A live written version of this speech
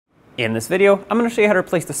In this video, I'm going to show you how to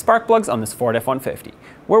replace the spark plugs on this Ford F-150.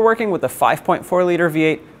 We're working with a 5.4 liter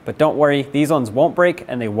V8, but don't worry, these ones won't break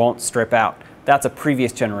and they won't strip out. That's a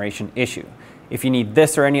previous generation issue. If you need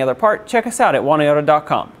this or any other part, check us out at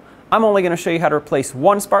oneauto.com. I'm only going to show you how to replace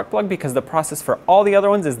one spark plug because the process for all the other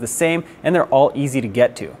ones is the same and they're all easy to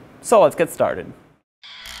get to. So let's get started.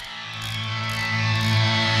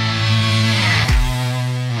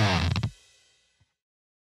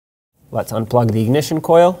 Let's unplug the ignition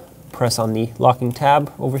coil. Press on the locking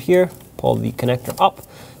tab over here, pull the connector up,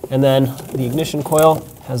 and then the ignition coil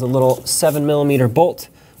has a little 7mm bolt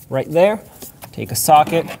right there. Take a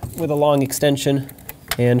socket with a long extension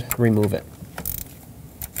and remove it.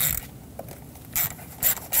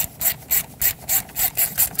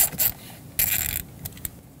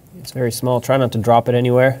 It's very small, try not to drop it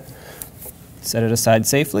anywhere. Set it aside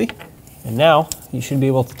safely. And now you should be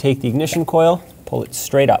able to take the ignition coil, pull it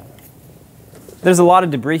straight up. There's a lot of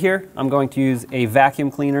debris here. I'm going to use a vacuum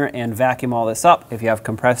cleaner and vacuum all this up. If you have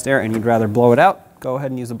compressed air and you'd rather blow it out, go ahead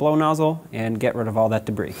and use a blow nozzle and get rid of all that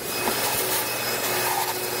debris.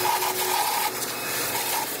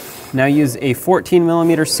 Now use a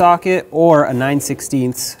 14mm socket or a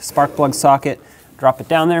 9/16 spark plug socket. Drop it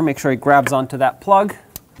down there, make sure it grabs onto that plug.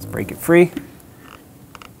 Let's break it free.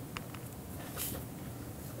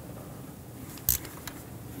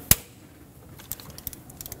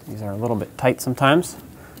 These are a little bit tight sometimes.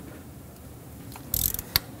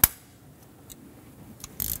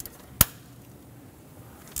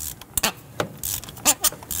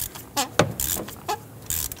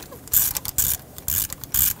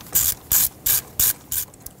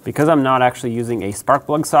 Because I'm not actually using a spark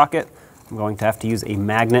plug socket, I'm going to have to use a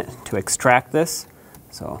magnet to extract this.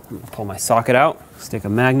 So I'm going to pull my socket out, stick a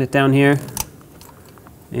magnet down here,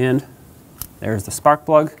 and there's the spark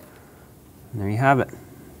plug, and there you have it.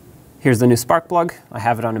 Here's the new spark plug. I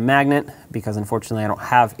have it on a magnet because unfortunately I don't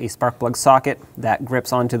have a spark plug socket that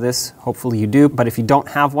grips onto this. Hopefully you do, but if you don't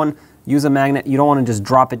have one, use a magnet. You don't want to just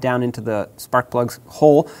drop it down into the spark plug's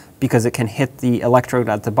hole because it can hit the electrode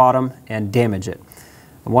at the bottom and damage it.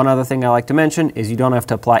 One other thing I like to mention is you don't have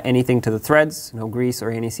to apply anything to the threads, no grease or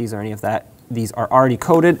anti-seize or any of that. These are already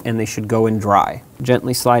coated and they should go in dry.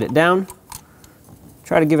 Gently slide it down.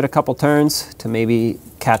 Try to give it a couple turns to maybe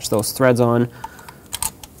catch those threads on.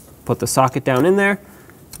 Put the socket down in there,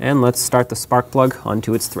 and let's start the spark plug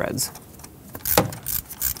onto its threads.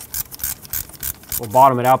 We'll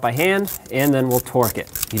bottom it out by hand, and then we'll torque it.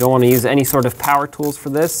 You don't want to use any sort of power tools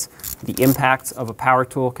for this. The impacts of a power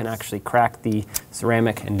tool can actually crack the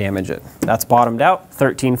ceramic and damage it. That's bottomed out.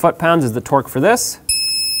 13 foot-pounds is the torque for this.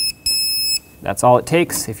 That's all it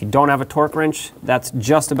takes. If you don't have a torque wrench, that's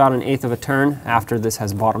just about 1/8 of a turn after this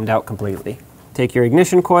has bottomed out completely. Take your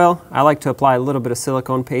ignition coil. I like to apply a little bit of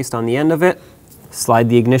silicone paste on the end of it. Slide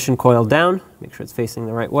the ignition coil down. Make sure it's facing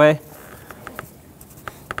the right way.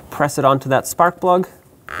 Press it onto that spark plug.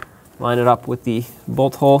 Line it up with the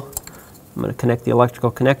bolt hole. I'm going to connect the electrical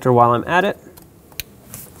connector while I'm at it.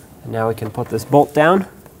 And now we can put this bolt down.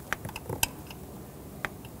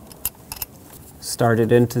 Start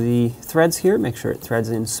it into the threads here. Make sure it threads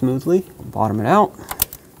in smoothly. Bottom it out.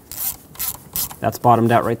 That's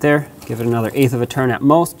bottomed out right there. Give it another 1/8 of a turn at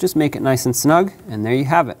most. Just make it nice and snug, and there you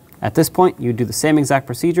have it. At this point, you do the same exact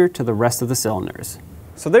procedure to the rest of the cylinders.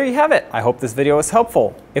 So there you have it. I hope this video was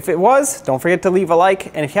helpful. If it was, don't forget to leave a like,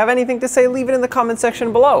 and if you have anything to say, leave it in the comment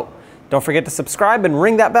section below. Don't forget to subscribe and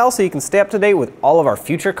ring that bell so you can stay up to date with all of our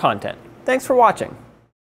future content. Thanks for watching.